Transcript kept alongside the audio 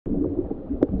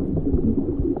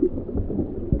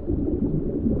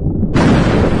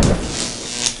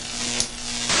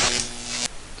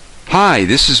Hi,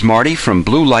 this is Marty from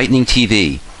Blue Lightning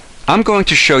TV. I'm going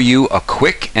to show you a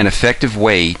quick and effective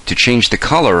way to change the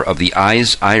color of the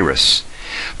eye's iris.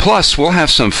 Plus, we'll have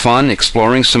some fun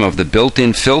exploring some of the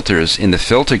built-in filters in the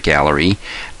filter gallery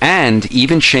and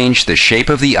even change the shape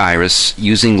of the iris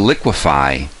using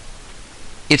Liquify.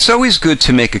 It's always good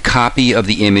to make a copy of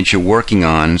the image you're working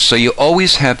on so you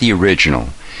always have the original.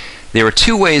 There are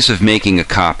two ways of making a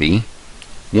copy.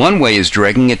 One way is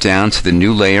dragging it down to the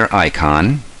new layer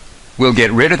icon. We'll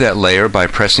get rid of that layer by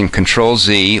pressing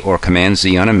Ctrl-Z or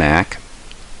Command-Z on a Mac.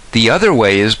 The other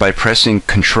way is by pressing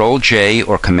Ctrl-J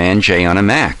or Command-J on a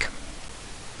Mac.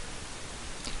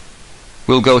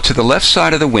 We'll go to the left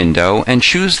side of the window and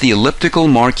choose the elliptical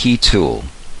marquee tool.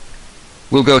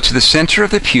 We'll go to the center of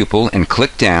the pupil and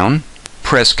click down,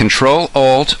 press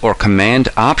Ctrl-Alt or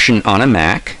Command-Option on a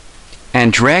Mac,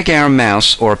 and drag our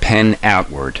mouse or pen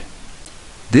outward.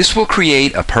 This will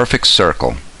create a perfect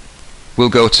circle. We'll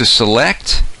go to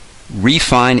Select,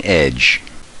 Refine Edge.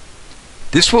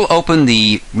 This will open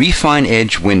the Refine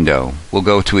Edge window. We'll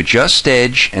go to Adjust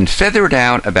Edge and feather it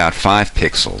out about 5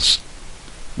 pixels.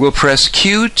 We'll press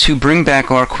Q to bring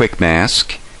back our quick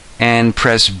mask and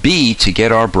press B to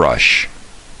get our brush.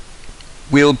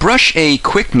 We'll brush a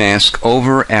quick mask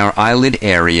over our eyelid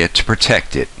area to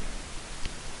protect it.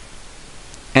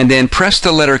 And then press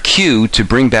the letter Q to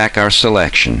bring back our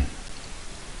selection.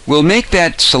 We'll make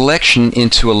that selection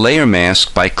into a layer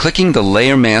mask by clicking the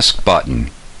Layer Mask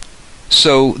button.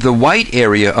 So the white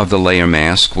area of the layer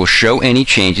mask will show any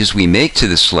changes we make to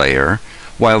this layer,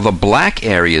 while the black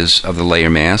areas of the layer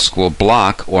mask will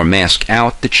block or mask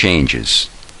out the changes.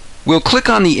 We'll click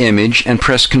on the image and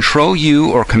press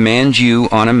Ctrl-U or Command-U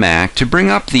on a Mac to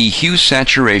bring up the hue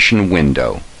saturation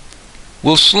window.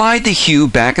 We'll slide the hue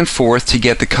back and forth to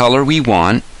get the color we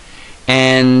want,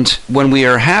 and when we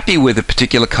are happy with a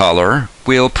particular color,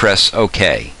 we'll press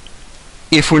OK.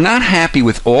 If we're not happy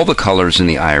with all the colors in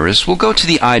the iris, we'll go to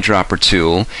the eyedropper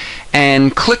tool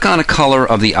and click on a color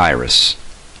of the iris.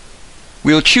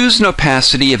 We'll choose an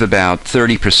opacity of about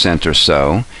 30% or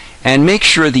so, and make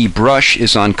sure the brush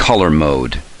is on color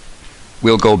mode.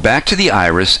 We'll go back to the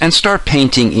iris and start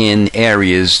painting in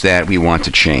areas that we want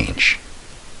to change.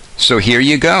 So here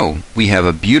you go. We have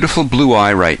a beautiful blue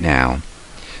eye right now.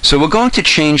 So we're going to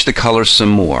change the color some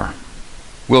more.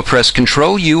 We'll press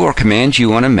Ctrl-U or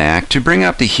Command-U on a Mac to bring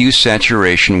up the hue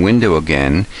saturation window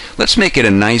again. Let's make it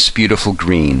a nice, beautiful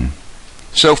green.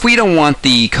 So if we don't want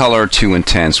the color too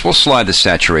intense, we'll slide the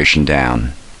saturation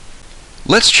down.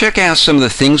 Let's check out some of the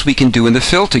things we can do in the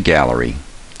filter gallery.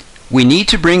 We need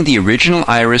to bring the original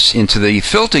iris into the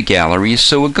filter gallery,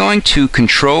 so we're going to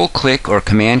Control-click or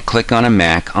Command-click on a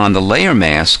Mac on the layer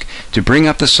mask to bring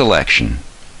up the selection.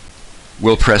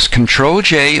 We'll press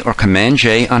Ctrl-J or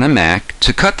Command-J on a Mac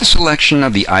to cut the selection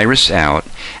of the iris out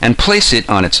and place it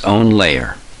on its own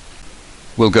layer.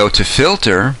 We'll go to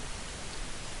Filter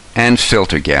and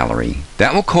Filter Gallery.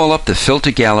 That will call up the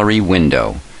Filter Gallery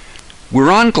window.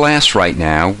 We're on glass right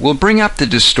now. We'll bring up the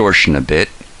distortion a bit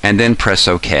and then press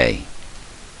OK.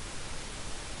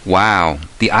 Wow,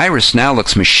 the iris now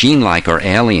looks machine-like or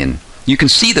alien. You can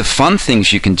see the fun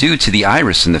things you can do to the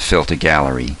iris in the filter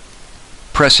gallery.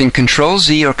 Pressing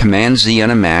Ctrl-Z or Command-Z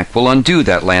on a Mac will undo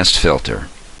that last filter.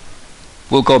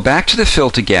 We'll go back to the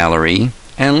filter gallery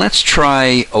and let's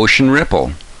try Ocean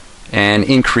Ripple and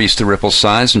increase the ripple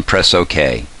size and press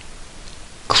OK.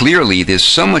 Clearly, there's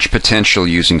so much potential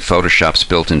using Photoshop's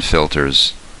built-in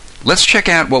filters. Let's check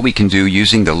out what we can do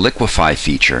using the Liquify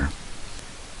feature.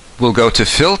 We'll go to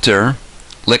Filter,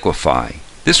 Liquify.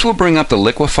 This will bring up the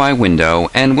Liquify window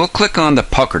and we'll click on the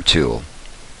Pucker tool.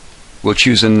 We'll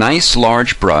choose a nice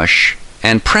large brush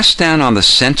and press down on the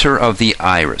center of the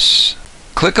iris.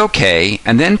 Click OK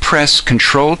and then press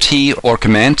Ctrl-T or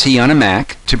Command-T on a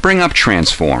Mac to bring up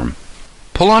Transform.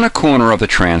 Pull on a corner of the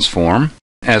transform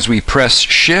as we press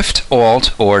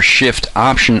Shift-Alt or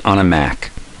Shift-Option on a Mac.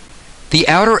 The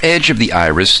outer edge of the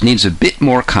iris needs a bit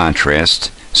more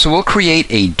contrast, so we'll create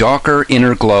a darker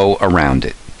inner glow around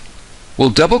it. We'll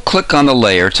double-click on the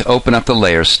layer to open up the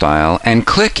layer style and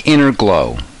click Inner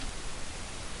Glow.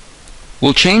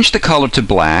 We'll change the color to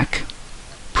black,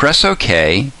 press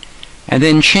OK, and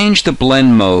then change the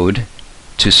blend mode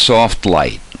to Soft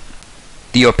Light.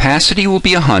 The opacity will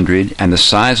be 100 and the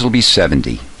size will be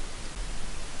 70.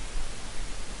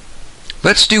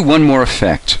 Let's do one more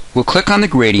effect. We'll click on the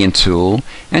Gradient tool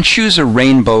and choose a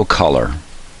rainbow color.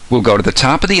 We'll go to the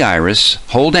top of the iris,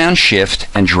 hold down Shift,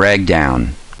 and drag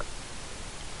down.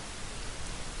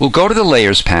 We'll go to the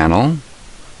Layers panel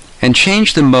and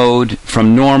change the mode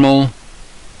from Normal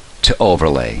to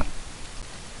Overlay.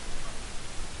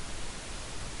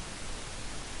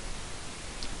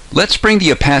 Let's bring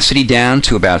the opacity down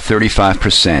to about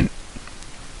 35%.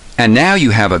 And now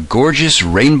you have a gorgeous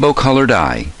rainbow-colored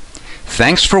eye.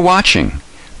 Thanks for watching.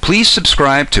 Please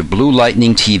subscribe to Blue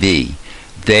Lightning TV.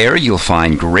 There you'll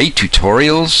find great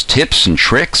tutorials, tips, and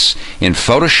tricks in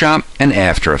Photoshop and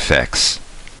After Effects.